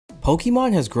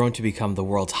Pokemon has grown to become the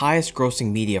world's highest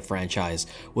grossing media franchise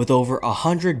with over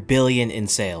 100 billion in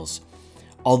sales.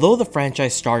 Although the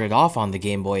franchise started off on the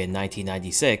Game Boy in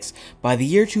 1996, by the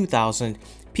year 2000,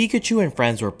 Pikachu and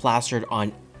friends were plastered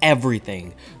on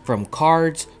everything from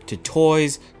cards to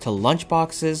toys to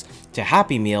lunchboxes to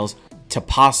Happy Meals to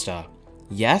pasta.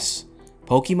 Yes,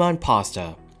 Pokemon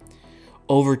pasta.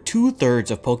 Over 2/3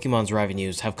 of Pokemon's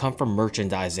revenues have come from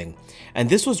merchandising, and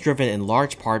this was driven in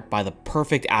large part by the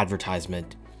perfect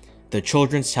advertisement, the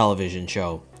children's television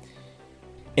show.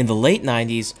 In the late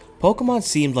 90s, Pokemon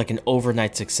seemed like an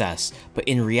overnight success, but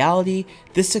in reality,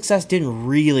 this success didn't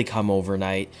really come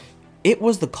overnight. It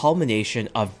was the culmination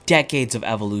of decades of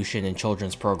evolution in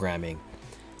children's programming.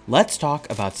 Let's talk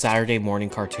about Saturday morning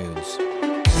cartoons.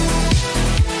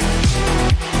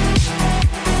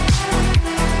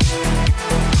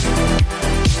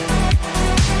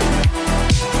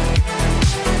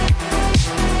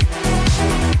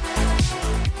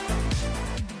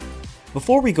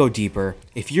 Before we go deeper,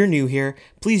 if you're new here,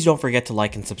 please don't forget to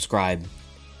like and subscribe.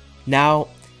 Now,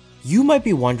 you might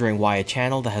be wondering why a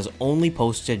channel that has only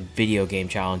posted video game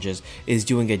challenges is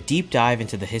doing a deep dive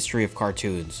into the history of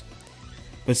cartoons.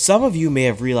 But some of you may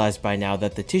have realized by now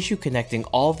that the tissue connecting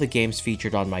all of the games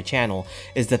featured on my channel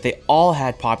is that they all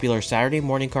had popular Saturday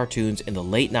morning cartoons in the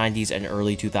late 90s and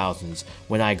early 2000s,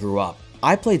 when I grew up.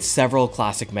 I played several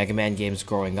classic Mega Man games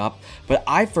growing up, but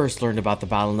I first learned about the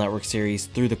Battle Network series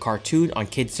through the cartoon on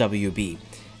Kids WB,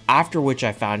 after which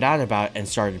I found out about and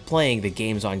started playing the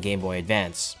games on Game Boy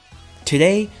Advance.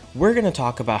 Today, we're going to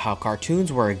talk about how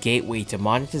cartoons were a gateway to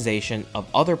monetization of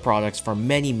other products for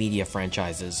many media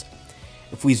franchises.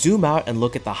 If we zoom out and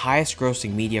look at the highest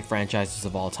grossing media franchises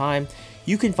of all time,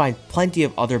 you can find plenty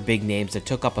of other big names that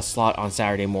took up a slot on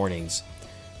Saturday mornings.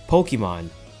 Pokemon,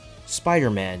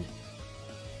 Spider-Man,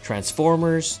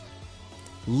 Transformers,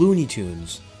 Looney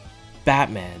Tunes,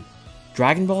 Batman,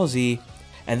 Dragon Ball Z,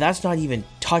 and that's not even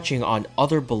touching on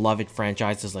other beloved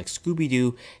franchises like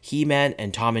Scooby-Doo, He-Man,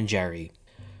 and Tom and Jerry.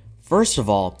 First of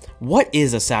all, what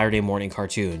is a Saturday morning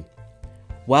cartoon?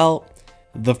 Well,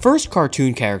 the first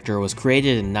cartoon character was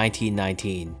created in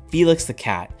 1919, Felix the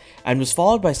Cat, and was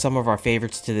followed by some of our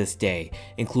favorites to this day,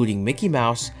 including Mickey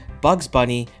Mouse, Bugs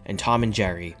Bunny, and Tom and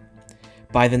Jerry.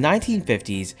 By the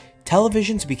 1950s,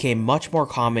 televisions became much more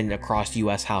common across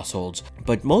US households,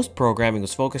 but most programming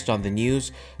was focused on the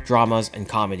news, dramas, and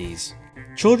comedies.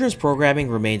 Children's programming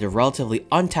remained a relatively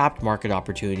untapped market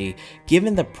opportunity,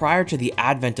 given that prior to the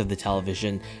advent of the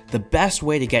television, the best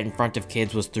way to get in front of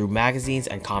kids was through magazines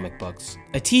and comic books.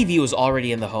 A TV was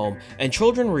already in the home, and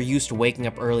children were used to waking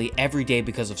up early every day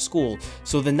because of school,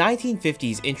 so the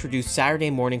 1950s introduced Saturday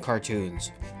morning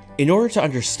cartoons. In order to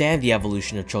understand the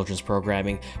evolution of children's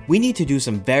programming, we need to do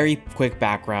some very quick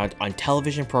background on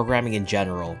television programming in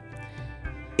general.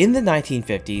 In the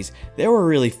 1950s, there were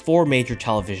really four major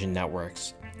television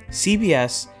networks: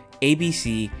 CBS,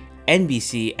 ABC,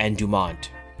 NBC, and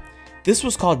Dumont. This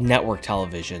was called network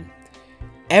television.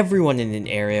 Everyone in an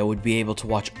area would be able to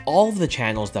watch all of the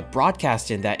channels that broadcast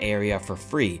in that area for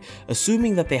free,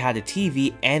 assuming that they had a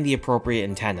TV and the appropriate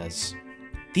antennas.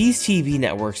 These TV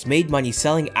networks made money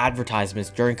selling advertisements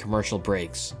during commercial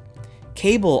breaks.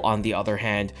 Cable, on the other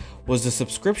hand, was a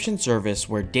subscription service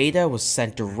where data was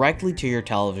sent directly to your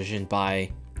television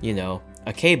by,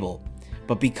 a cable.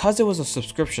 But because it was a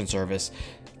subscription service,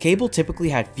 cable typically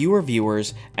had fewer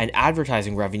viewers and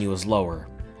advertising revenue was lower.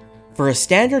 For a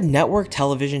standard network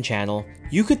television channel,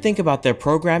 you could think about their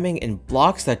programming in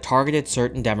blocks that targeted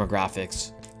certain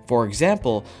demographics. For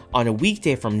example, on a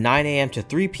weekday from 9 AM to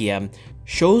 3 PM,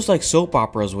 shows like soap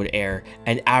operas would air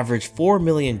and average 4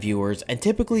 million viewers and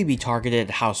typically be targeted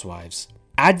at housewives.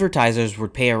 Advertisers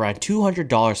would pay around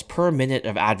 $200 per minute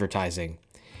of advertising.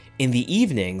 In the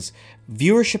evenings,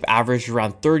 viewership averaged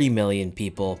around 30 million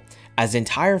people, as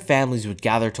entire families would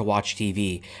gather to watch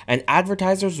TV, and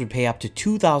advertisers would pay up to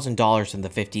 $2,000 in the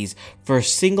 50s for a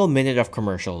single minute of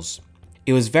commercials.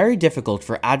 It was very difficult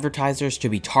for advertisers to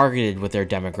be targeted with their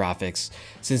demographics,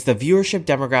 since the viewership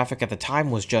demographic at the time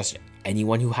was just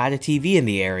anyone who had a TV in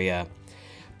the area.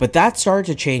 But that started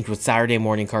to change with Saturday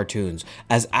morning cartoons,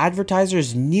 as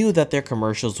advertisers knew that their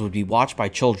commercials would be watched by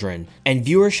children, and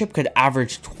viewership could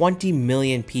average 20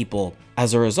 million people.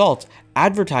 As a result,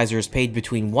 advertisers paid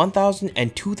between $1,000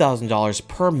 and $2,000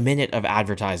 per minute of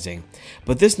advertising,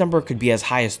 but this number could be as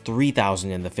high as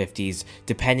 $3,000 in the 50s,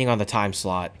 depending on the time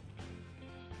slot.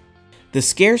 The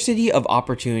scarcity of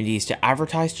opportunities to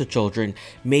advertise to children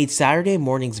made Saturday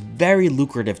mornings very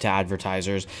lucrative to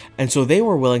advertisers, and so they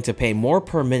were willing to pay more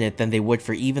per minute than they would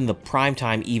for even the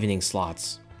primetime evening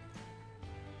slots.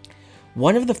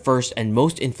 One of the first and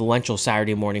most influential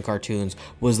Saturday morning cartoons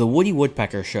was The Woody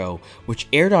Woodpecker Show, which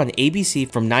aired on ABC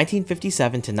from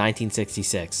 1957 to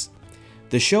 1966.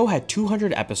 The show had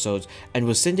 200 episodes and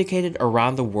was syndicated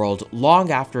around the world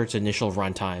long after its initial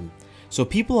runtime, so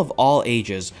people of all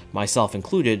ages, myself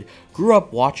included, grew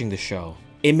up watching the show.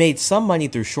 It made some money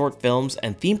through short films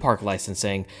and theme park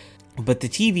licensing, but the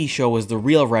TV show was the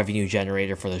real revenue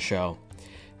generator for the show.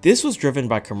 This was driven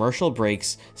by commercial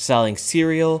breaks selling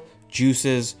cereal,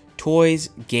 juices, toys,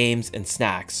 games, and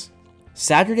snacks.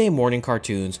 Saturday morning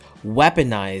cartoons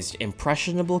weaponized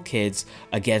impressionable kids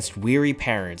against weary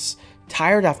parents,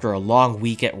 tired after a long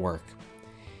week at work.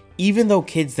 Even though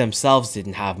kids themselves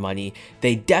didn't have money,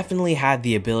 they definitely had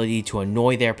the ability to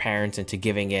annoy their parents into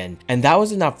giving in, and that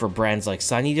was enough for brands like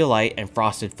Sunny Delight and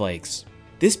Frosted Flakes.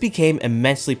 This became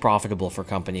immensely profitable for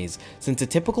companies, since a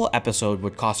typical episode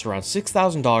would cost around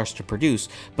 $6,000 to produce,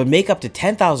 but make up to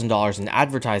 $10,000 in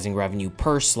advertising revenue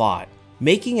per slot.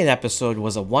 Making an episode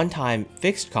was a one-time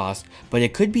fixed cost, but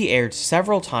it could be aired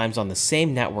several times on the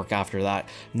same network after that,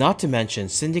 not to mention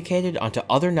syndicated onto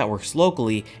other networks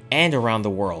locally and around the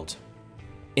world.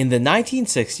 In the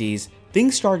 1960s,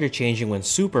 things started changing when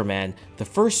Superman, the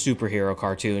first superhero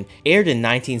cartoon, aired in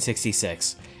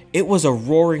 1966. It was a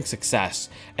roaring success,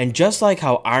 and just like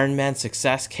how Iron Man's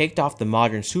success kicked off the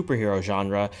modern superhero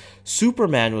genre,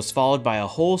 Superman was followed by a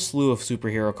whole slew of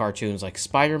superhero cartoons like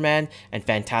Spider-Man and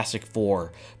Fantastic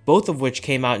Four, both of which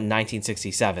came out in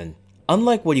 1967.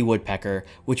 Unlike Woody Woodpecker,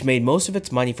 which made most of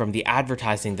its money from the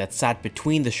advertising that sat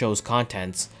between the show's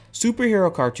contents,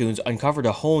 superhero cartoons uncovered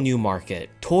a whole new market,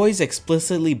 toys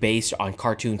explicitly based on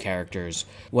cartoon characters,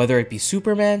 whether it be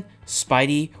Superman,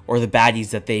 Spidey, or the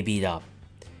baddies that they beat up.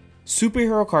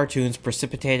 Superhero cartoons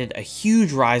precipitated a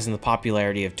huge rise in the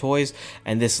popularity of toys,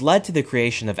 and this led to the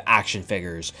creation of action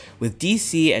figures, with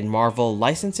DC and Marvel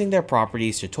licensing their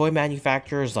properties to toy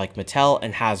manufacturers like Mattel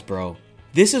and Hasbro.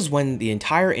 This is when the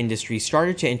entire industry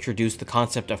started to introduce the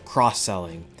concept of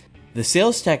cross-selling, the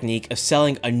sales technique of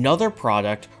selling another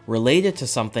product related to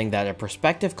something that a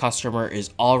prospective customer is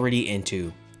already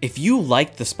into. If you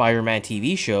liked the Spider-Man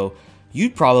TV show,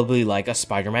 you'd probably like a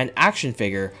Spider-Man action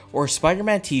figure, or a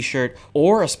Spider-Man t-shirt,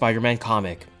 or a Spider-Man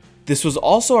comic. This was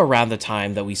also around the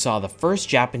time that we saw the first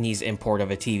Japanese import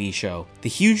of a TV show, the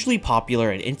hugely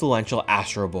popular and influential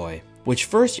Astro Boy, which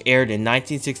first aired in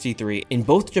 1963 in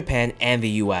both Japan and the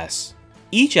US.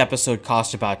 Each episode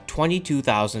cost about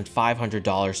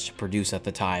 $22,500 to produce at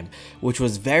the time, which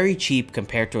was very cheap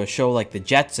compared to a show like The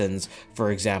Jetsons,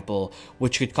 for example,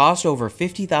 which could cost over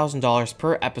 $50,000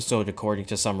 per episode according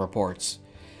to some reports.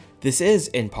 This is,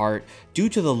 in part, due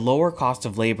to the lower cost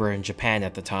of labor in Japan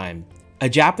at the time. A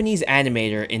Japanese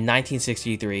animator in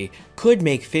 1963 could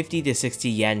make 50 to 60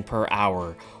 yen per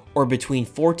hour, or between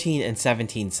 14 and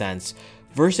 17 cents,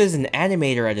 versus an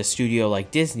animator at a studio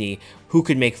like Disney who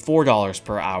could make $4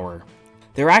 per hour.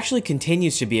 There actually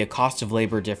continues to be a cost of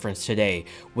labor difference today,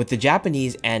 with the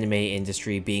Japanese anime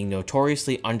industry being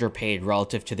notoriously underpaid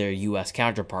relative to their US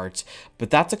counterparts, but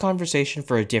that's a conversation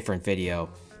for a different video.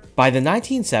 By the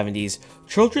 1970s,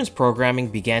 children's programming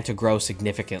began to grow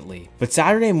significantly, but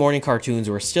Saturday morning cartoons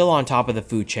were still on top of the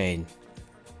food chain.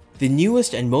 The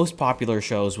newest and most popular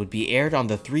shows would be aired on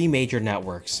the three major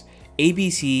networks,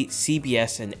 ABC,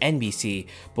 CBS, and NBC,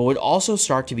 but would also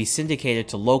start to be syndicated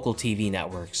to local TV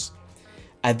networks.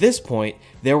 At this point,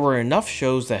 there were enough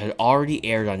shows that had already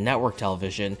aired on network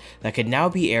television that could now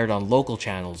be aired on local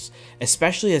channels,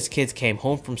 especially as kids came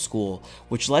home from school,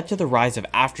 which led to the rise of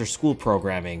after-school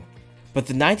programming. But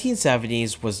the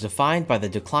 1970s was defined by the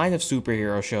decline of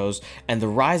superhero shows and the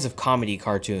rise of comedy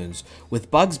cartoons,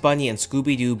 with Bugs Bunny and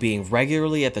Scooby-Doo being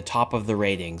regularly at the top of the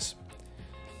ratings.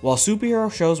 While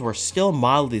superhero shows were still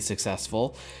mildly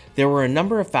successful, there were a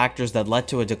number of factors that led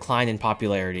to a decline in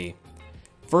popularity.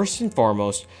 First and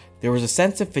foremost, there was a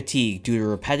sense of fatigue due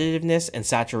to repetitiveness and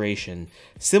saturation,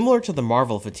 similar to the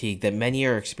Marvel fatigue that many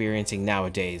are experiencing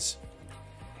nowadays.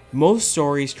 Most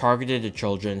stories targeted at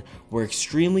children were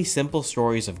extremely simple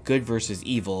stories of good versus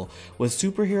evil, with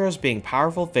superheroes being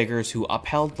powerful figures who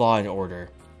upheld law and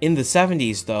order. In the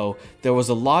 70s, though, there was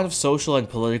a lot of social and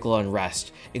political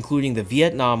unrest, including the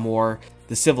Vietnam War,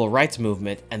 the Civil Rights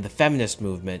Movement, and the Feminist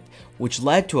Movement, which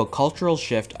led to a cultural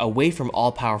shift away from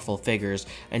all-powerful figures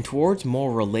and towards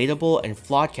more relatable and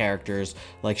flawed characters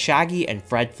like Shaggy and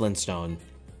Fred Flintstone.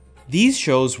 These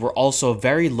shows were also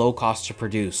very low cost to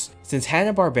produce, since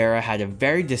Hanna-Barbera had a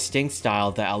very distinct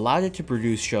style that allowed it to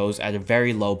produce shows at a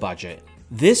very low budget.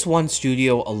 This one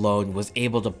studio alone was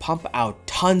able to pump out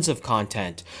tons of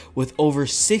content, with over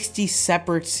 60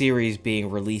 separate series being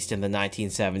released in the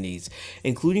 1970s,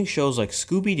 including shows like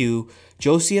Scooby-Doo,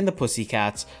 Josie and the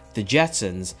Pussycats, The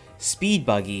Jetsons, Speed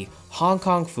Buggy, Hong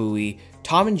Kong Phooey,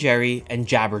 Tom and Jerry, and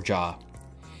Jabberjaw.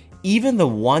 Even the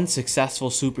one successful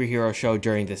superhero show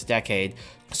during this decade,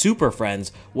 Super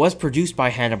Friends, was produced by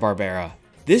Hanna-Barbera.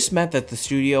 This meant that the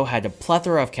studio had a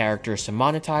plethora of characters to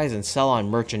monetize and sell on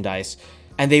merchandise,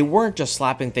 and they weren't just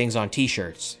slapping things on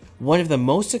t-shirts. One of the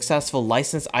most successful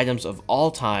licensed items of all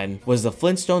time was the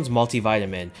Flintstones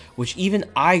multivitamin, which even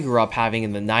I grew up having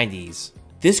in the 90s.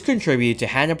 This contributed to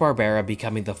Hanna-Barbera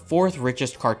becoming the 4th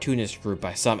richest cartoonist group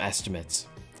by some estimates.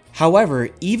 However,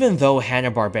 even though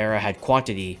Hanna-Barbera had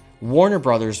quantity, Warner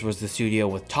Brothers was the studio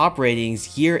with top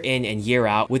ratings year in and year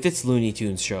out with its Looney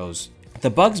Tunes shows. The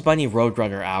Bugs Bunny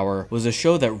Roadrunner Hour was a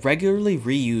show that regularly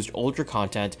reused older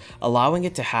content, allowing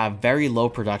it to have very low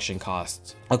production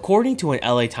costs. According to an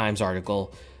LA Times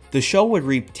article, the show would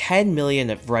reap $10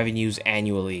 million of revenues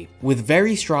annually, with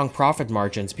very strong profit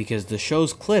margins because the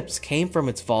show's clips came from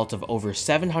its vault of over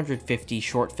 750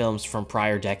 short films from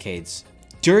prior decades.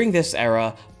 During this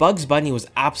era, Bugs Bunny was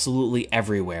absolutely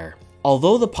everywhere.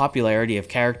 Although the popularity of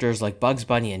characters like Bugs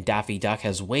Bunny and Daffy Duck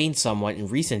has waned somewhat in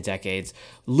recent decades,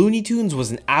 Looney Tunes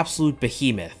was an absolute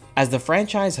behemoth, as the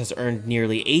franchise has earned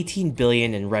nearly $18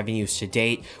 billion in revenues to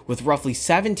date, with roughly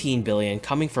 $17 billion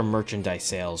coming from merchandise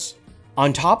sales.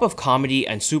 On top of comedy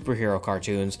and superhero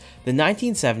cartoons, the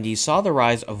 1970s saw the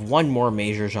rise of one more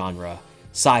major genre: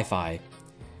 sci-fi.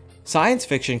 Science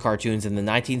fiction cartoons in the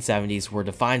 1970s were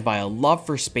defined by a love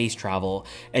for space travel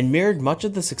and mirrored much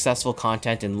of the successful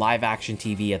content in live-action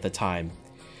TV at the time.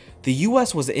 The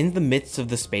US was in the midst of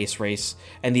the space race,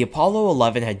 and the Apollo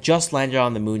 11 had just landed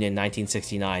on the moon in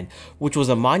 1969, which was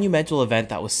a monumental event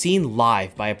that was seen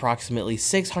live by approximately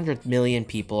 600 million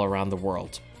people around the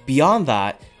world. Beyond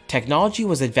that, technology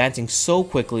was advancing so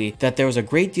quickly that there was a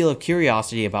great deal of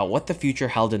curiosity about what the future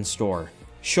held in store.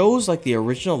 Shows like the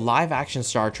original live-action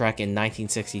Star Trek in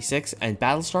 1966 and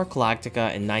Battlestar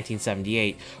Galactica in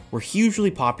 1978 were hugely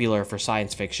popular for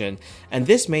science fiction, and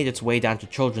this made its way down to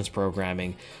children's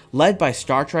programming, led by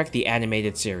Star Trek the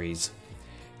Animated Series.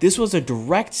 This was a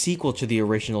direct sequel to the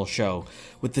original show,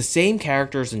 with the same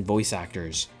characters and voice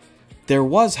actors. There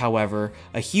was, however,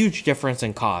 a huge difference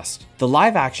in cost. The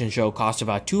live-action show cost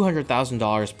about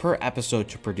 $200,000 per episode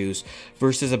to produce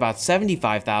versus about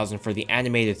 $75,000 for the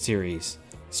animated series.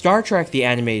 Star Trek the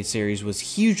Animated Series was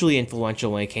hugely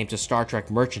influential when it came to Star Trek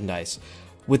merchandise,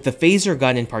 with the phaser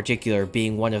gun in particular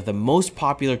being one of the most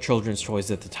popular children's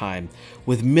toys at the time,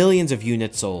 with millions of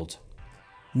units sold.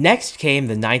 Next came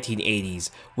the 1980s,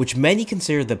 which many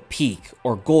consider the peak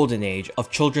or golden age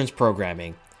of children's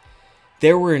programming.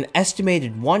 There were an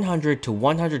estimated 100 to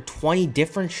 120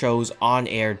 different shows on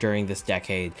air during this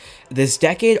decade. This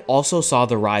decade also saw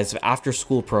the rise of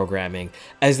after-school programming,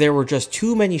 as there were just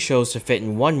too many shows to fit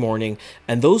in one morning,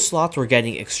 and those slots were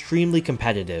getting extremely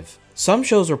competitive. Some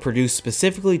shows were produced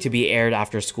specifically to be aired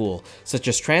after school, such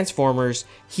as Transformers,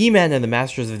 He-Man and the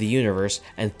Masters of the Universe,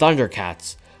 and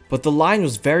Thundercats. But the line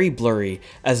was very blurry,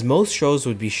 as most shows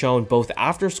would be shown both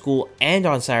after school and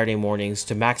on Saturday mornings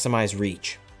to maximize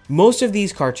reach. Most of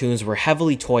these cartoons were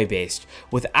heavily toy-based,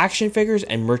 with action figures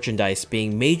and merchandise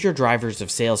being major drivers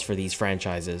of sales for these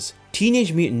franchises.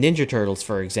 Teenage Mutant Ninja Turtles,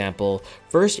 for example,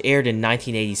 first aired in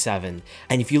 1987,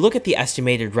 and if you look at the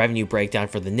estimated revenue breakdown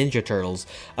for the Ninja Turtles,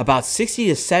 about 60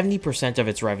 to 70% of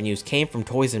its revenues came from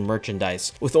toys and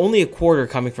merchandise, with only a quarter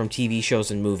coming from TV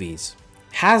shows and movies.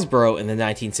 Hasbro in the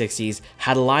 1960s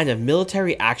had a line of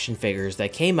military action figures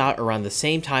that came out around the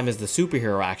same time as the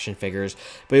superhero action figures,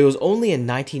 but it was only in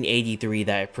 1983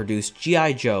 that it produced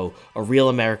G.I. Joe, a real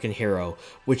American hero,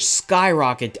 which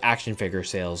skyrocketed action figure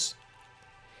sales.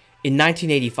 In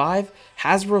 1985,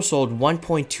 Hasbro sold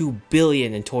 $1.2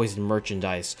 billion in toys and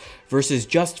merchandise, versus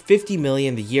just $50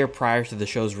 million the year prior to the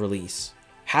show's release.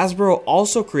 Hasbro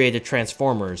also created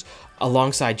Transformers,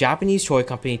 alongside Japanese toy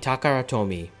company Takara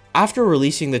Tomy. After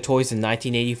releasing the toys in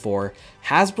 1984,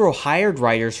 Hasbro hired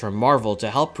writers from Marvel to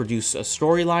help produce a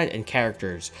storyline and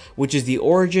characters, which is the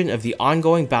origin of the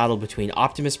ongoing battle between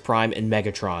Optimus Prime and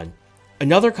Megatron.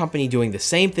 Another company doing the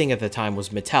same thing at the time was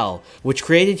Mattel, which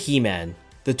created He-Man.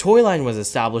 The toy line was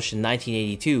established in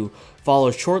 1982,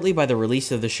 followed shortly by the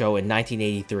release of the show in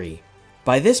 1983.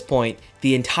 By this point,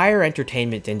 the entire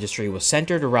entertainment industry was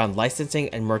centered around licensing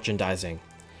and merchandising.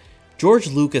 George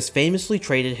Lucas famously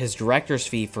traded his director's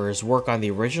fee for his work on the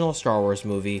original Star Wars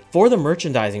movie for the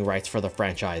merchandising rights for the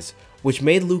franchise, which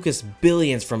made Lucas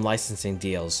billions from licensing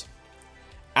deals.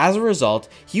 As a result,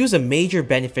 he was a major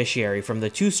beneficiary from the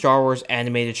two Star Wars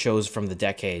animated shows from the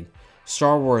decade.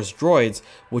 Star Wars Droids,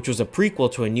 which was a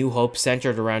prequel to A New Hope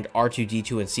centered around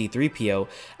R2-D2 and C-3PO,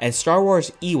 and Star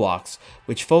Wars Ewoks,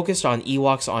 which focused on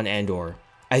Ewoks on Andor.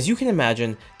 As you can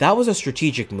imagine, that was a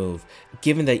strategic move,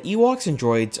 given that Ewoks and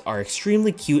droids are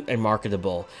extremely cute and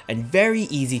marketable, and very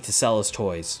easy to sell as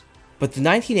toys. But the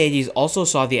 1980s also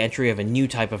saw the entry of a new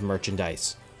type of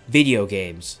merchandise: video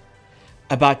games.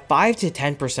 About 5 to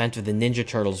 10% of the Ninja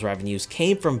Turtles revenues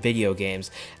came from video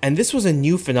games, and this was a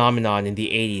new phenomenon in the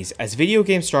 80s as video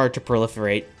games started to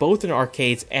proliferate both in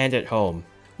arcades and at home.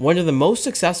 One of the most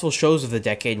successful shows of the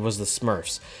decade was The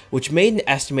Smurfs, which made an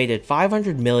estimated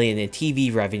 $500 million in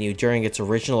TV revenue during its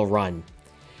original run.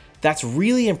 That's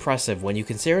really impressive when you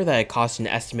consider that it cost an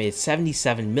estimated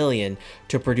 $77 million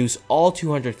to produce all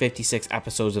 256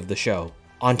 episodes of the show.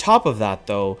 On top of that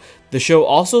though, the show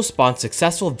also spawned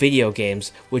successful video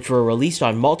games which were released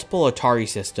on multiple Atari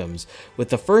systems, with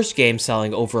the first game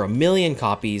selling over 1 million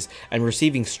copies and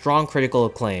receiving strong critical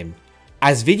acclaim.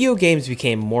 As video games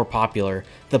became more popular,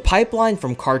 the pipeline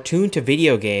from cartoon to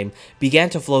video game began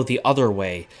to flow the other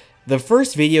way. The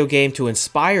first video game to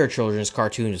inspire children's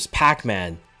cartoon was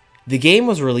Pac-Man. The game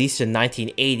was released in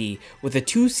 1980 with a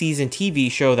 2-season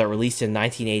TV show that released in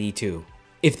 1982.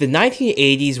 If the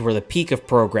 1980s were the peak of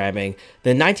programming,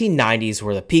 the 1990s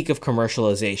were the peak of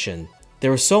commercialization.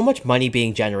 There was so much money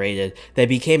being generated that it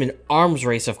became an arms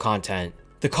race of content.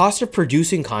 The cost of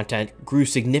producing content grew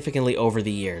significantly over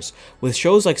the years, with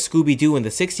shows like Scooby-Doo in the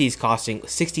 60s costing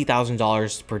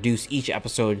 $60,000 to produce each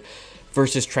episode,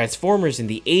 versus Transformers in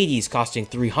the 80s costing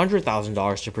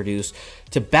 $300,000 to produce,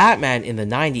 to Batman in the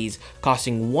 90s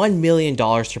costing $1 million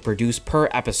to produce per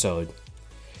episode.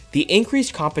 The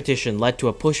increased competition led to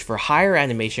a push for higher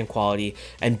animation quality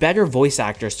and better voice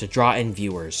actors to draw in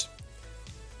viewers.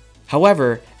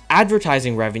 However,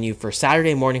 advertising revenue for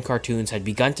Saturday morning cartoons had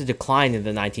begun to decline in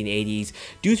the 1980s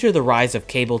due to the rise of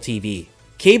cable TV.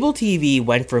 Cable TV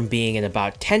went from being in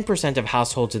about 10% of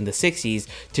households in the 60s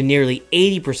to nearly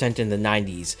 80% in the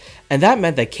 90s, and that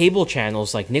meant that cable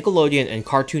channels like Nickelodeon and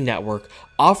Cartoon Network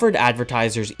offered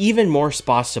advertisers even more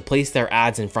spots to place their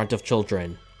ads in front of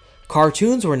children.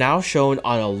 Cartoons were now shown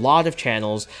on a lot of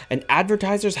channels, and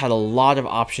advertisers had a lot of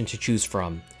options to choose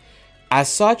from.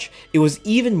 As such, it was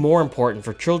even more important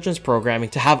for children's programming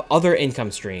to have other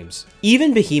income streams.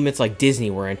 Even behemoths like Disney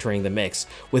were entering the mix,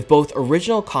 with both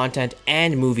original content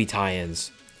and movie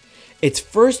tie-ins. Its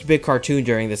first big cartoon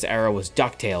during this era was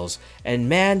DuckTales, and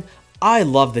man, I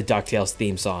love the DuckTales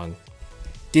theme song.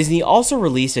 Disney also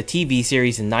released a TV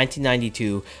series in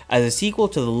 1992 as a sequel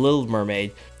to The Little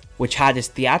Mermaid, which had its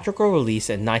theatrical release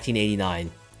in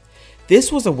 1989.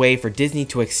 This was a way for Disney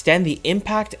to extend the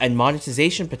impact and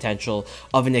monetization potential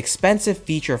of an expensive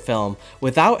feature film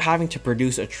without having to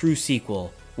produce a true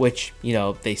sequel, which,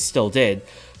 they still did,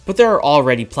 but there are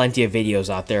already plenty of videos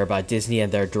out there about Disney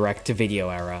and their direct-to-video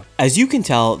era. As you can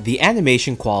tell, the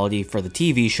animation quality for the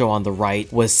TV show on the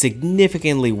right was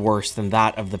significantly worse than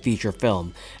that of the feature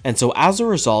film, and so as a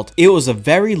result, it was a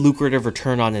very lucrative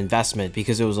return on investment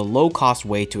because it was a low-cost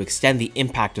way to extend the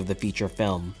impact of the feature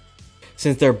film.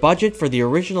 Since their budget for the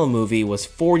original movie was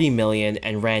 $40 million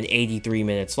and ran 83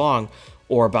 minutes long,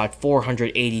 or about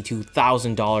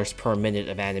 $482,000 per minute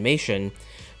of animation,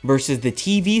 versus the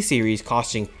TV series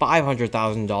costing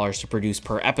 $500,000 to produce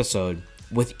per episode,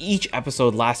 with each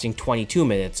episode lasting 22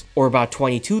 minutes, or about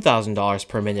 $22,000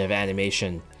 per minute of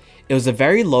animation. It was a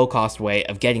very low-cost way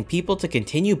of getting people to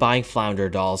continue buying Flounder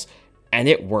dolls, and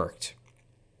it worked.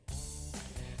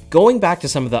 Going back to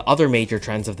some of the other major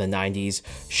trends of the 90s,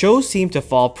 shows seem to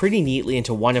fall pretty neatly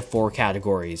into one of 4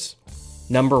 categories.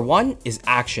 Number 1 is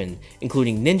action,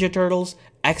 including Ninja Turtles,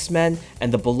 X-Men,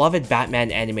 and the beloved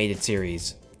Batman animated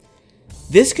series.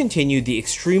 This continued the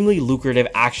extremely lucrative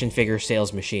action figure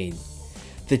sales machine.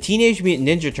 The Teenage Mutant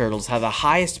Ninja Turtles had the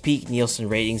highest peak Nielsen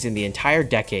ratings in the entire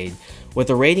decade, with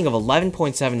a rating of 11.7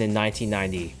 in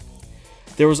 1990.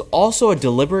 There was also a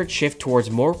deliberate shift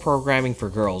towards more programming for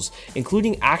girls,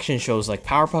 including action shows like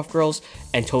Powerpuff Girls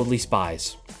and Totally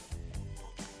Spies.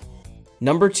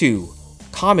 Number 2,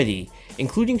 comedy,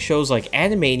 including shows like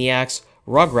Animaniacs,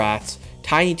 Rugrats,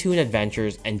 Tiny Toon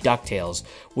Adventures, and DuckTales,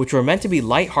 which were meant to be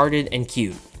lighthearted and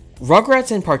cute.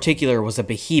 Rugrats in particular was a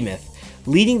behemoth,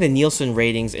 leading the Nielsen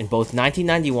ratings in both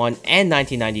 1991 and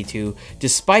 1992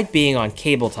 despite being on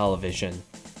cable television.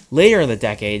 Later in the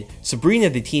decade, Sabrina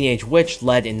the Teenage Witch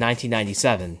led in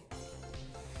 1997.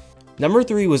 Number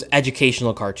 3 was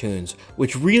educational cartoons,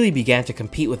 which really began to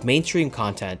compete with mainstream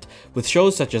content, with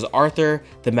shows such as Arthur,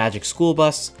 The Magic School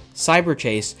Bus, Cyber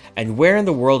Chase, and Where in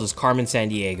the World is Carmen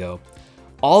Sandiego.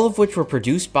 all of which were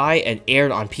produced by and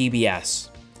aired on PBS.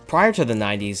 Prior to the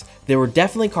 90s, there were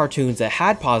definitely cartoons that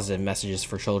had positive messages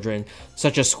for children,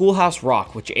 such as Schoolhouse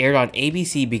Rock, which aired on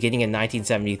ABC beginning in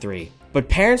 1973. But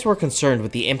parents were concerned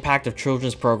with the impact of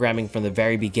children's programming from the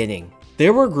very beginning.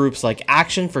 There were groups like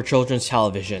Action for Children's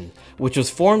Television, which was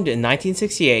formed in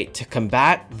 1968 to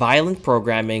combat violent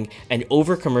programming and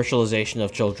over-commercialization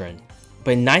of children.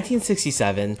 But in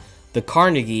 1967, the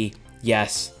Carnegie,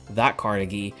 yes, that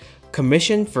Carnegie,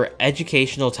 Commission for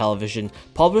Educational Television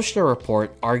published a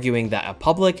report arguing that a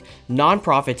public,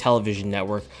 non-profit television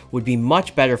network would be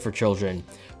much better for children,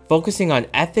 focusing on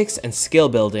ethics and skill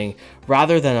building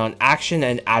rather than on action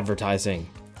and advertising.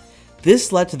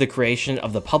 This led to the creation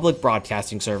of the Public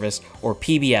Broadcasting Service, or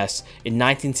PBS, in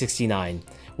 1969,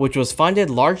 which was funded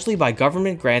largely by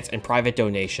government grants and private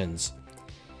donations.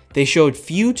 They showed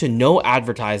few to no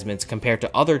advertisements compared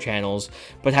to other channels,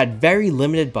 but had very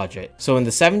limited budget. So in the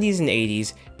 70s and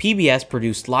 80s, PBS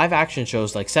produced live-action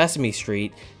shows like Sesame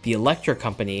Street, The Electric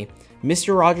Company,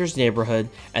 Mr. Rogers' Neighborhood,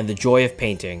 and The Joy of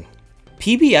Painting.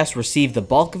 PBS received the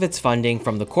bulk of its funding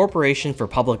from the Corporation for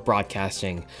Public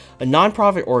Broadcasting, a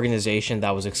nonprofit organization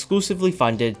that was exclusively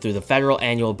funded through the federal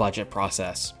annual budget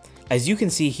process. As you can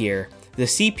see here, the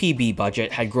CPB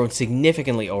budget had grown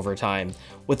significantly over time,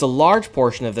 with a large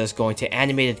portion of this going to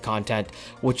animated content,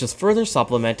 which was further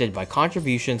supplemented by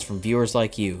contributions from viewers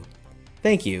like you.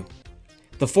 Thank you.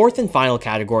 The fourth and final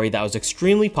category that was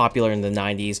extremely popular in the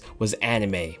 90s was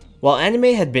anime. While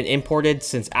anime had been imported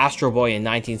since Astro Boy in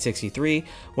 1963,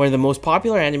 one of the most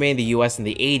popular anime in the US in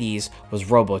the 80s was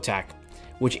Robotech,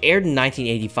 which aired in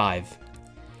 1985.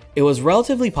 It was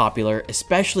relatively popular,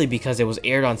 especially because it was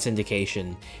aired on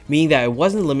syndication, meaning that it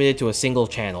wasn't limited to a single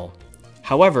channel.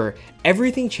 However,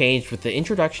 everything changed with the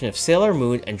introduction of Sailor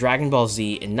Moon and Dragon Ball Z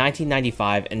in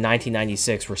 1995 and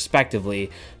 1996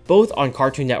 respectively, both on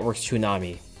Cartoon Network's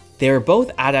Toonami. They are both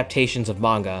adaptations of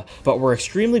manga, but were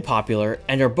extremely popular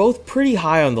and are both pretty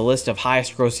high on the list of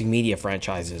highest grossing media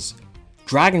franchises.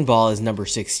 Dragon Ball is number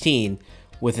 16,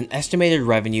 with an estimated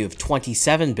revenue of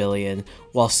 $27 billion,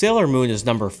 while Sailor Moon is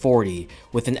number 40,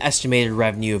 with an estimated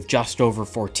revenue of just over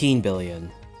 $14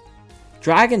 billion.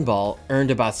 Dragon Ball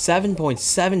earned about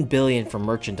 $7.7 billion from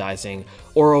merchandising,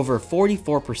 or over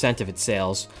 44% of its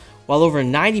sales, while over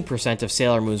 90% of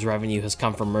Sailor Moon's revenue has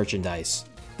come from merchandise.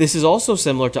 This is also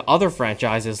similar to other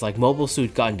franchises like Mobile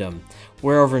Suit Gundam,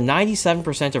 where over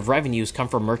 97% of revenues come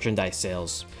from merchandise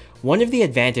sales. One of the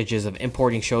advantages of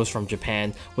importing shows from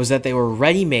Japan was that they were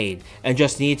ready-made and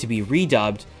just needed to be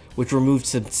redubbed, which removed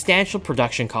substantial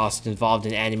production costs involved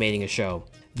in animating a show.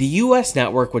 The US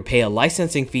network would pay a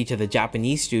licensing fee to the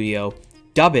Japanese studio,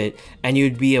 dub it, and it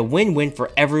would be a win-win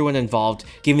for everyone involved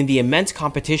given the immense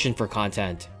competition for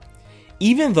content.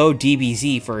 Even though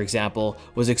DBZ, for example,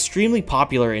 was extremely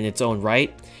popular in its own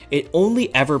right, it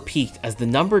only ever peaked as the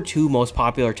number 2 most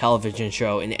popular television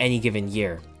show in any given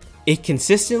year. It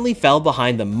consistently fell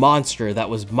behind the monster that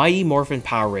was Mighty Morphin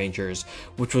Power Rangers,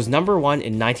 which was number 1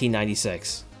 in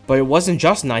 1996. But it wasn't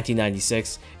just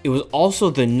 1996, it was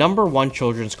also the number 1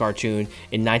 children's cartoon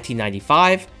in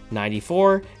 1995,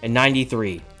 94, and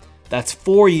 93. That's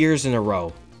 4 years in a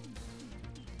row.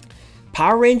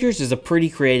 Power Rangers is a pretty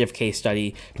creative case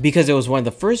study because it was one of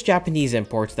the first Japanese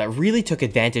imports that really took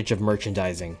advantage of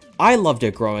merchandising. I loved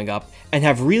it growing up and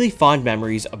have really fond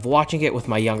memories of watching it with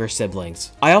my younger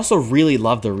siblings. I also really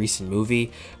loved the recent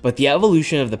movie, but the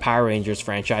evolution of the Power Rangers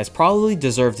franchise probably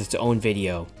deserves its own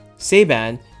video.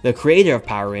 Saban, the creator of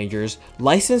Power Rangers,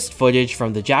 licensed footage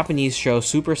from the Japanese show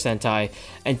Super Sentai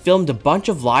and filmed a bunch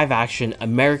of live-action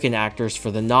American actors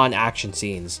for the non-action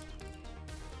scenes.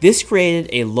 This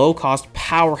created a low-cost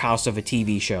powerhouse of a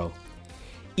TV show.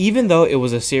 Even though it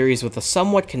was a series with a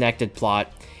somewhat connected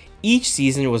plot, each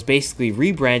season was basically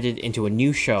rebranded into a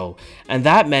new show, and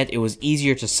that meant it was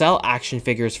easier to sell action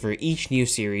figures for each new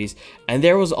series, and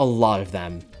there was a lot of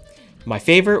them. My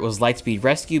favorite was Lightspeed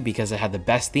Rescue because it had the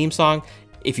best theme song.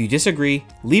 If you disagree,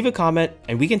 leave a comment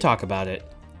and we can talk about it.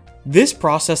 This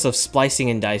process of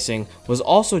splicing and dicing was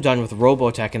also done with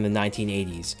Robotech in the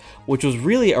 1980s, which was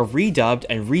really a redubbed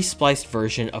and respliced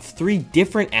version of 3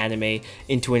 different anime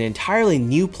into an entirely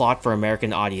new plot for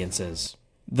American audiences.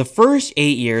 The first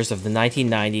 8 years of the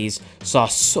 1990s saw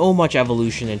so much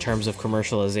evolution in terms of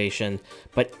commercialization,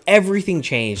 but everything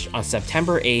changed on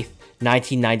September 8th,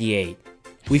 1998.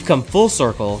 We've come full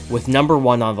circle with number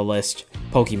 1 on the list,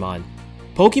 Pokemon.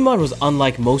 Pokemon was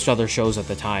unlike most other shows at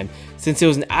the time, since it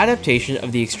was an adaptation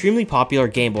of the extremely popular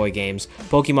Game Boy games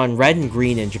Pokemon Red and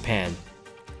Green in Japan.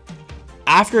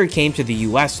 After it came to the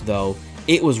US though,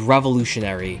 it was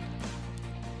revolutionary.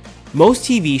 Most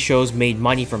TV shows made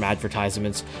money from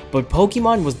advertisements, but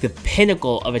Pokemon was the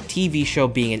pinnacle of a TV show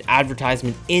being an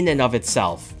advertisement in and of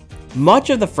itself. Much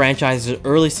of the franchise's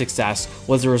early success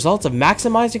was the result of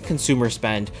maximizing consumer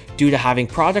spend due to having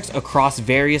products across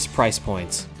various price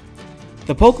points.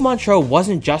 The Pokemon show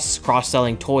wasn't just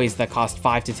cross-selling toys that cost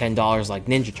 $5 to $10 like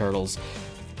Ninja Turtles.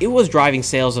 It was driving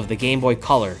sales of the Game Boy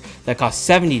Color that cost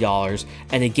 $70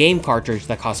 and a game cartridge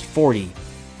that cost $40.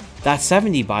 That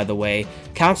 $70, by the way,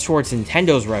 counts towards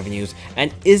Nintendo's revenues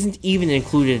and isn't even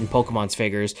included in Pokemon's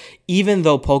figures, even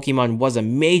though Pokemon was a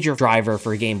major driver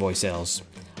for Game Boy sales.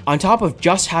 On top of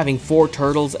just having 4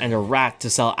 turtles and a rat to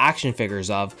sell action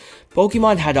figures of,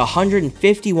 Pokemon had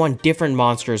 151 different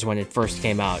monsters when it first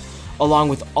came out, along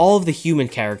with all of the human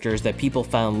characters that people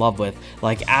fell in love with,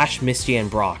 like Ash, Misty, and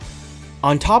Brock.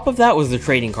 On top of that was the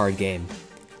trading card game.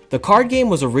 The card game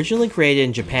was originally created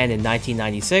in Japan in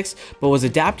 1996, but was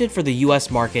adapted for the US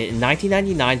market in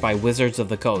 1999 by Wizards of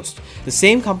the Coast, the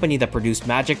same company that produced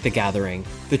Magic the Gathering.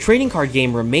 The trading card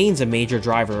game remains a major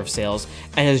driver of sales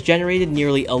and has generated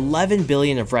nearly $11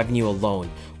 billion of revenue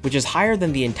alone, which is higher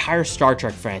than the entire Star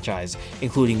Trek franchise,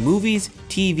 including movies,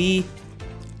 TV,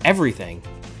 everything.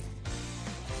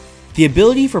 The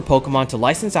ability for Pokemon to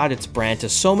license out its brand to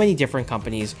so many different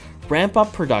companies, ramp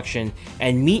up production,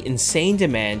 and meet insane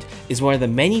demand is one of the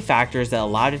many factors that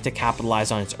allowed it to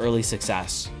capitalize on its early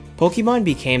success. Pokemon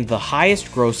became the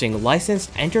highest grossing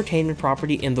licensed entertainment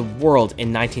property in the world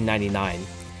in 1999,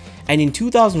 and in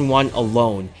 2001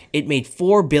 alone, it made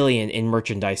 $4 billion in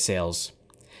merchandise sales.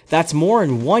 That's more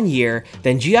in 1 year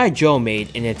than G.I. Joe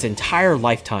made in its entire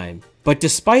lifetime. But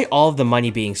despite all of the money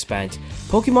being spent,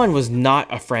 Pokemon was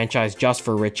not a franchise just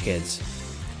for rich kids.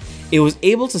 It was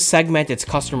able to segment its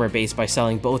customer base by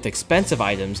selling both expensive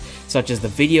items, such as the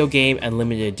video game and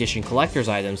limited edition collector's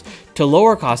items, to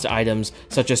lower cost items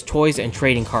such as toys and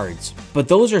trading cards. But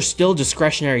those are still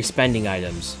discretionary spending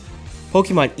items.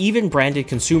 Pokemon even branded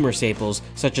consumer staples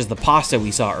such as the pasta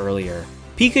we saw earlier.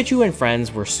 Pikachu and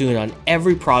friends were soon on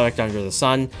every product under the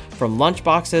sun, from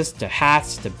lunchboxes to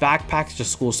hats to backpacks to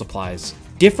school supplies.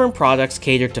 Different products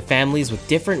catered to families with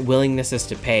different willingnesses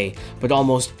to pay, but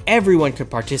almost everyone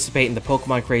could participate in the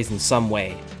Pokemon craze in some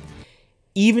way.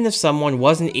 Even if someone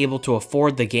wasn't able to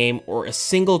afford the game or a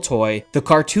single toy, the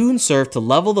cartoon served to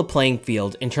level the playing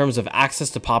field in terms of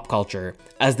access to pop culture,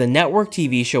 as the network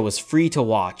TV show was free to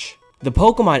watch. The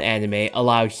Pokemon anime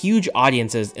allowed huge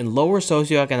audiences in lower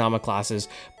socioeconomic classes,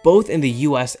 both in the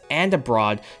US and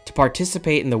abroad, to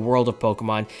participate in the world of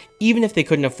Pokemon, even if they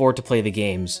couldn't afford to play the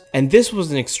games. And this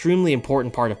was an extremely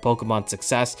important part of Pokemon's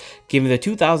success, given the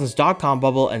 2000s dot-com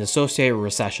bubble and associated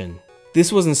recession.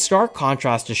 This was in stark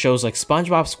contrast to shows like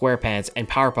SpongeBob SquarePants and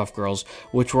Powerpuff Girls,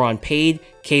 which were on paid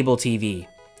cable TV.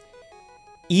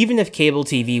 Even if cable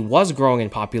TV was growing in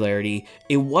popularity,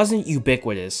 it wasn't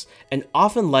ubiquitous, and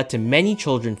often led to many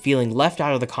children feeling left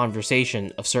out of the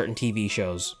conversation of certain TV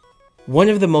shows. One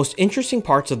of the most interesting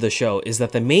parts of the show is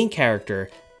that the main character,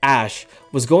 Ash,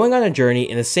 was going on a journey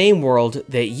in the same world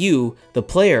that you, the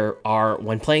player, are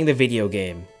when playing the video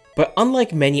game. But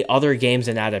unlike many other games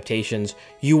and adaptations,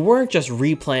 you weren't just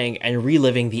replaying and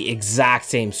reliving the exact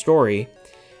same story.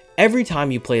 Every time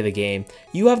you play the game,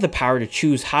 you have the power to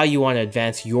choose how you want to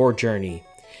advance your journey,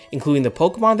 including the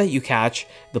Pokemon that you catch,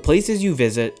 the places you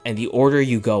visit, and the order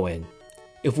you go in.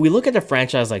 If we look at a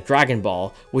franchise like Dragon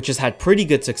Ball, which has had pretty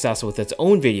good success with its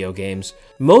own video games,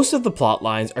 most of the plot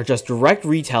lines are just direct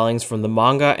retellings from the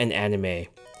manga and anime,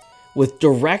 with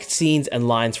direct scenes and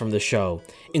lines from the show,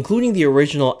 including the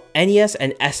original NES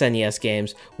and SNES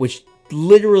games, which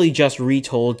literally just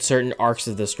retold certain arcs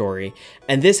of the story,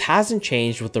 and this hasn't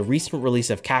changed with the recent release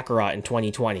of Kakarot in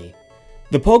 2020.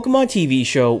 The Pokemon TV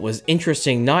show was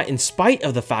interesting not in spite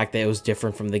of the fact that it was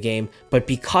different from the game, but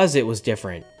because it was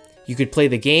different. You could play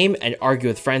the game and argue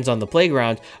with friends on the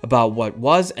playground about what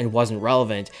was and wasn't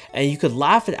relevant, and you could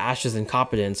laugh at Ash's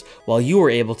incompetence while you were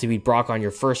able to beat Brock on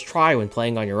your first try when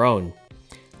playing on your own.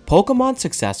 Pokemon's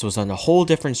success was on a whole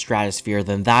different stratosphere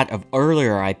than that of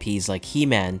earlier IPs like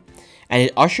He-Man, and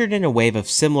it ushered in a wave of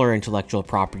similar intellectual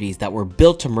properties that were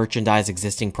built to merchandise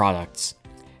existing products.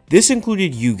 This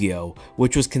included Yu-Gi-Oh!,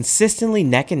 which was consistently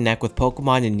neck and neck with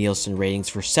Pokemon in Nielsen ratings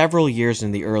for several years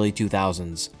in the early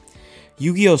 2000s.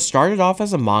 Yu-Gi-Oh! Started off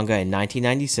as a manga in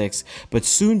 1996, but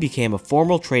soon became a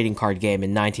formal trading card game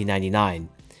in 1999.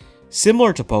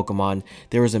 Similar to Pokemon,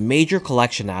 there was a major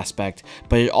collection aspect,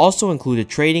 but it also included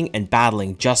trading and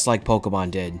battling just like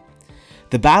Pokemon did.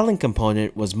 The battling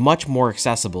component was much more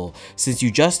accessible since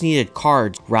you just needed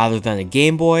cards rather than a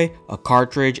Game Boy, a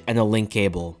cartridge, and a link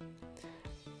cable.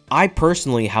 I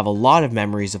personally have a lot of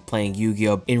memories of playing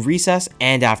Yu-Gi-Oh! In recess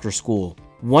and after school.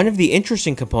 One of the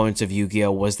interesting components of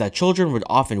Yu-Gi-Oh! Was that children would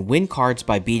often win cards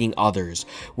by beating others,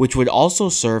 which would also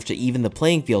serve to even the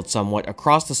playing field somewhat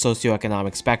across the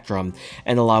socioeconomic spectrum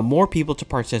and allow more people to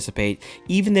participate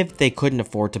even if they couldn't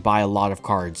afford to buy a lot of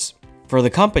cards. For the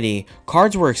company,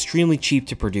 cards were extremely cheap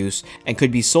to produce and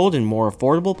could be sold in more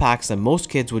affordable packs than most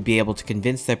kids would be able to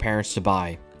convince their parents to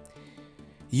buy.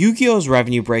 Yu-Gi-Oh's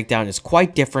revenue breakdown is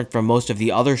quite different from most of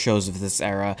the other shows of this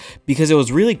era because it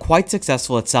was really quite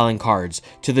successful at selling cards,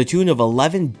 to the tune of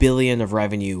 11 billion of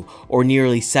revenue, or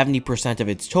nearly 70% of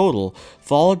its total,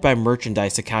 followed by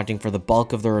merchandise accounting for the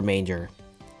bulk of the remainder.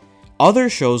 Other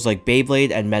shows like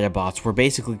Beyblade and Medabots were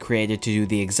basically created to do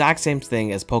the exact same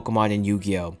thing as Pokemon and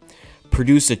Yu-Gi-Oh!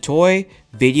 Produce a toy,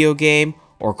 video game,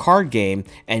 or card game,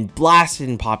 and blast it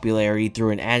in popularity through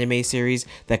an anime series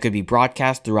that could be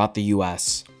broadcast throughout the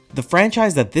US. The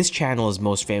franchise that this channel is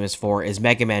most famous for is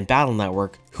Mega Man Battle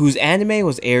Network, whose anime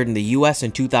was aired in the US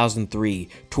in 2003,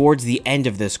 towards the end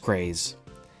of this craze.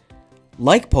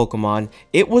 Like Pokemon,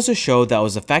 it was a show that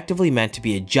was effectively meant to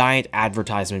be a giant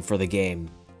advertisement for the game.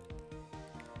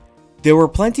 There were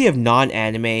plenty of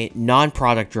non-anime,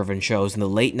 non-product driven shows in the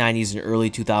late 90s and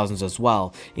early 2000s as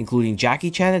well, including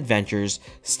Jackie Chan Adventures,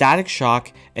 Static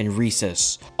Shock, and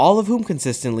Recess, all of whom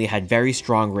consistently had very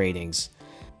strong ratings.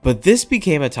 But this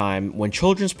became a time when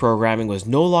children's programming was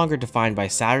no longer defined by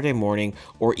Saturday morning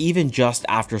or even just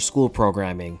after school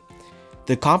programming.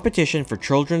 The competition for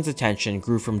children's attention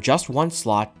grew from just one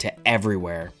slot to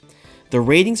everywhere. The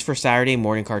ratings for Saturday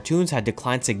morning cartoons had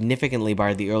declined significantly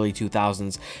by the early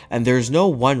 2000s, and there's no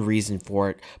one reason for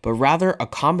it, but rather a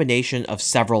combination of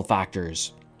several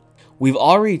factors. We've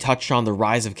already touched on the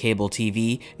rise of cable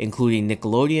TV, including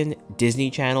Nickelodeon, Disney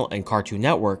Channel, and Cartoon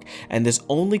Network, and this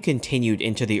only continued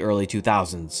into the early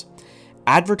 2000s.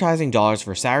 Advertising dollars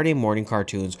for Saturday morning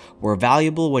cartoons were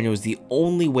valuable when it was the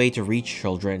only way to reach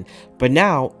children, but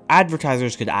now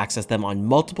advertisers could access them on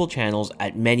multiple channels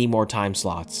at many more time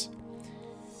slots.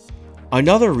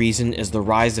 Another reason is the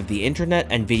rise of the internet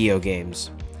and video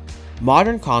games.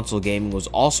 Modern console gaming was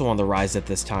also on the rise at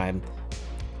this time.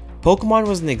 Pokemon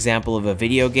was an example of a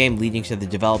video game leading to the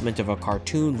development of a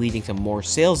cartoon leading to more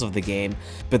sales of the game,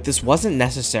 but this wasn't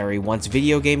necessary once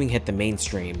video gaming hit the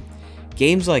mainstream.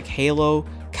 Games like Halo,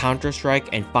 Counter-Strike,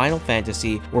 and Final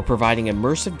Fantasy were providing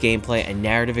immersive gameplay and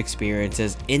narrative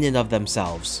experiences in and of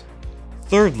themselves.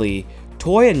 Thirdly,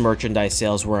 toy and merchandise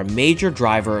sales were a major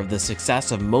driver of the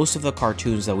success of most of the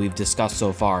cartoons that we've discussed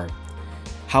so far.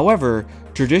 However,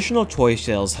 traditional toy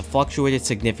sales have fluctuated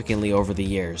significantly over the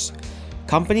years.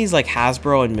 Companies like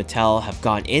Hasbro and Mattel have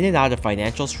gone in and out of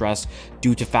financial stress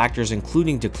due to factors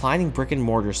including declining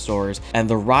brick-and-mortar stores and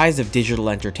the rise of digital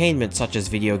entertainment such as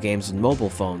video games and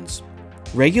mobile phones.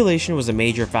 Regulation was a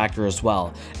major factor as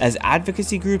well, as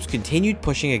advocacy groups continued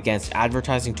pushing against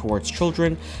advertising towards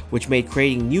children, which made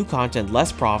creating new content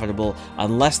less profitable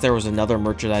unless there was another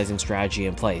merchandising strategy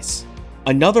in place.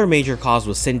 Another major cause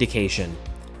was syndication.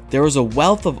 There was a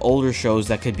wealth of older shows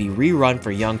that could be rerun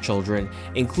for young children,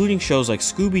 including shows like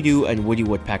Scooby-Doo and Woody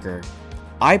Woodpecker.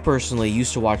 I personally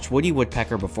used to watch Woody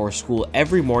Woodpecker before school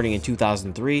every morning in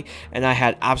 2003, and I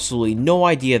had absolutely no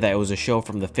idea that it was a show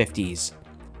from the 50s.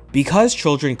 Because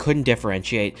children couldn't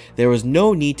differentiate, there was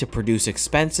no need to produce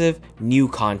expensive, new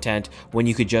content when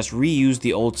you could just reuse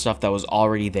the old stuff that was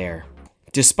already there.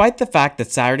 Despite the fact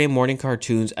that Saturday morning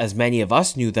cartoons, as many of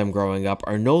us knew them growing up,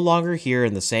 are no longer here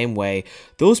in the same way,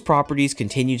 those properties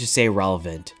continue to stay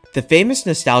relevant. The famous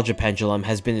nostalgia pendulum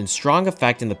has been in strong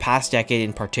effect in the past decade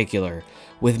in particular,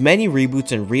 with many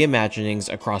reboots and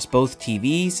reimaginings across both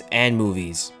TVs and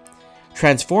movies.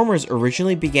 Transformers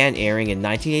originally began airing in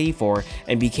 1984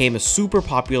 and became a super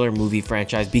popular movie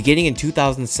franchise beginning in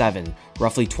 2007,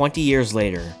 roughly 20 years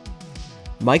later.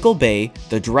 Michael Bay,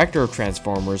 the director of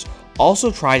Transformers,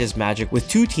 also tried his magic with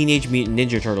two Teenage Mutant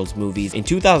Ninja Turtles movies in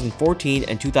 2014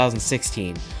 and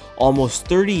 2016, almost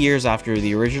 30 years after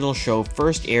the original show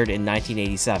first aired in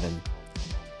 1987.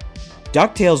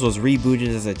 DuckTales was rebooted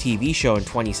as a TV show in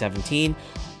 2017,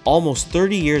 almost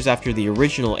 30 years after the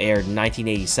original aired in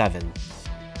 1987.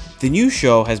 The new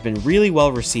show has been really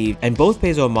well received and both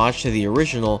pays homage to the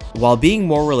original while being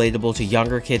more relatable to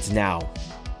younger kids now.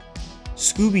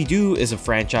 Scooby-Doo is a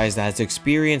franchise that has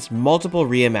experienced multiple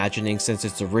reimaginings since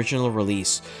its original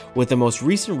release, with the most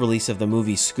recent release of the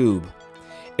movie Scoob.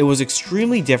 It was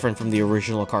extremely different from the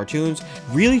original cartoons,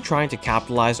 really trying to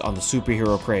capitalize on the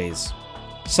superhero craze.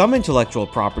 Some intellectual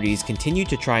properties continue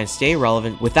to try and stay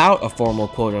relevant without a formal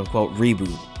quote-unquote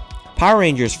reboot. Power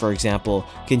Rangers, for example,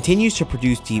 continues to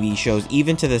produce TV shows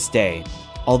even to this day.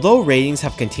 Although ratings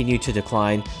have continued to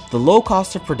decline, the low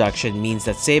cost of production means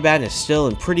that Saban is still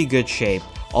in pretty good shape,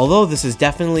 although this is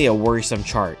definitely a worrisome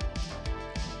chart.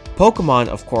 Pokemon,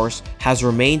 of course, has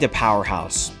remained a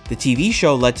powerhouse. The TV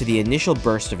show led to the initial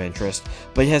burst of interest,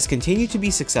 but it has continued to be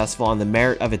successful on the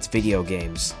merit of its video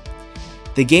games.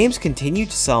 The games continue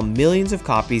to sell millions of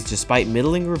copies despite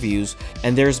middling reviews,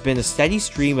 and there has been a steady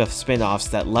stream of spin-offs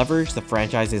that leverage the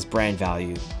franchise's brand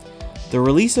value. The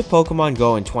release of Pokemon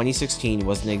Go in 2016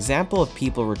 was an example of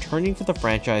people returning to the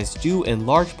franchise due in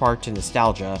large part to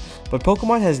nostalgia, but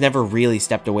Pokemon has never really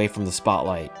stepped away from the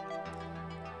spotlight.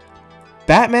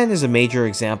 Batman is a major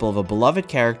example of a beloved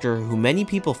character who many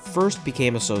people first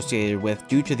became associated with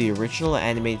due to the original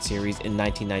animated series in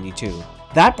 1992.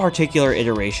 That particular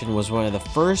iteration was one of the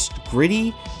first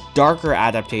gritty, darker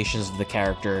adaptations of the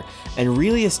character and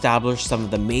really established some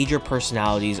of the major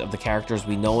personalities of the characters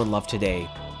we know and love today.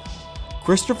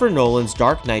 Christopher Nolan's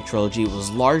Dark Knight trilogy was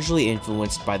largely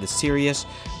influenced by the serious,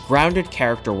 grounded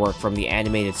character work from the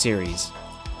animated series.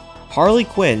 Harley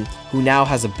Quinn, who now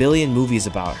has a billion movies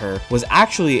about her, was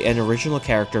actually an original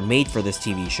character made for this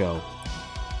TV show.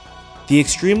 The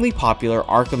extremely popular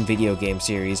Arkham video game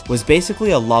series was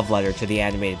basically a love letter to the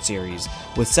animated series,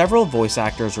 with several voice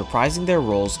actors reprising their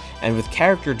roles and with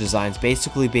character designs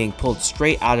basically being pulled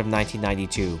straight out of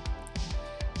 1992.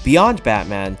 Beyond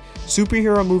Batman,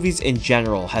 superhero movies in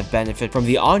general have benefited from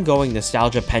the ongoing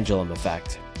nostalgia pendulum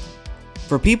effect.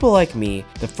 For people like me,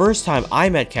 the first time I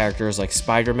met characters like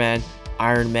Spider-Man,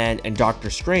 Iron Man, and Doctor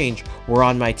Strange were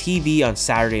on my TV on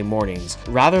Saturday mornings,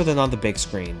 rather than on the big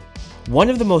screen. One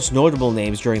of the most notable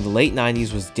names during the late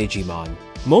 90s was Digimon.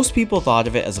 Most people thought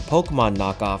of it as a Pokemon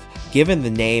knockoff given the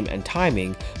name and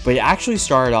timing, but it actually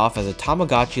started off as a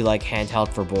Tamagotchi-like handheld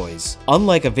for boys,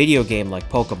 unlike a video game like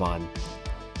Pokemon.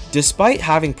 Despite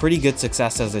having pretty good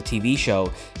success as a TV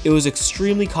show, it was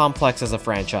extremely complex as a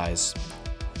franchise.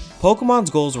 Pokemon's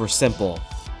goals were simple: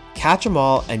 catch them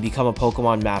all and become a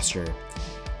Pokemon master.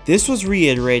 This was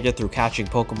reiterated through catching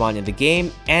Pokemon in the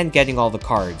game and getting all the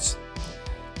cards.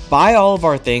 Buy all of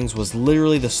our things was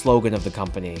literally the slogan of the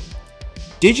company.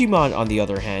 Digimon, on the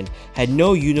other hand, had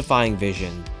no unifying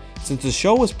vision, since the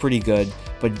show was pretty good,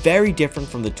 but very different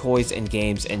from the toys and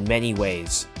games in many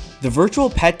ways. The virtual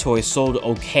pet toys sold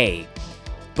okay,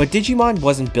 but Digimon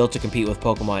wasn't built to compete with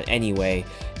Pokemon anyway.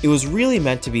 It was really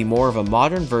meant to be more of a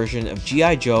modern version of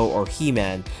G.I. Joe or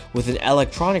He-Man with an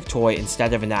electronic toy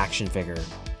instead of an action figure.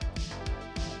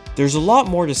 There's a lot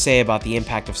more to say about the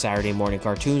impact of Saturday morning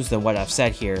cartoons than what I've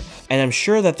said here, and I'm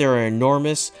sure that there are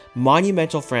enormous,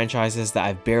 monumental franchises that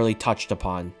I've barely touched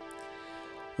upon.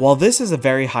 While this is a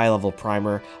very high-level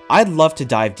primer, I'd love to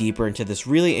dive deeper into this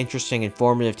really interesting,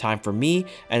 informative time for me,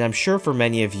 and I'm sure for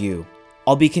many of you.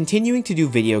 I'll be continuing to do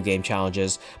video game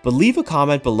challenges, but leave a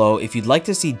comment below if you'd like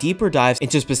to see deeper dives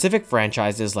into specific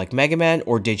franchises like Mega Man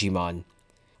or Digimon.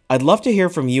 I'd love to hear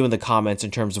from you in the comments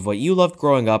in terms of what you loved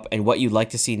growing up and what you'd like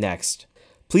to see next.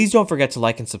 Please don't forget to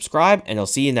like and subscribe, and I'll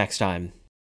see you next time.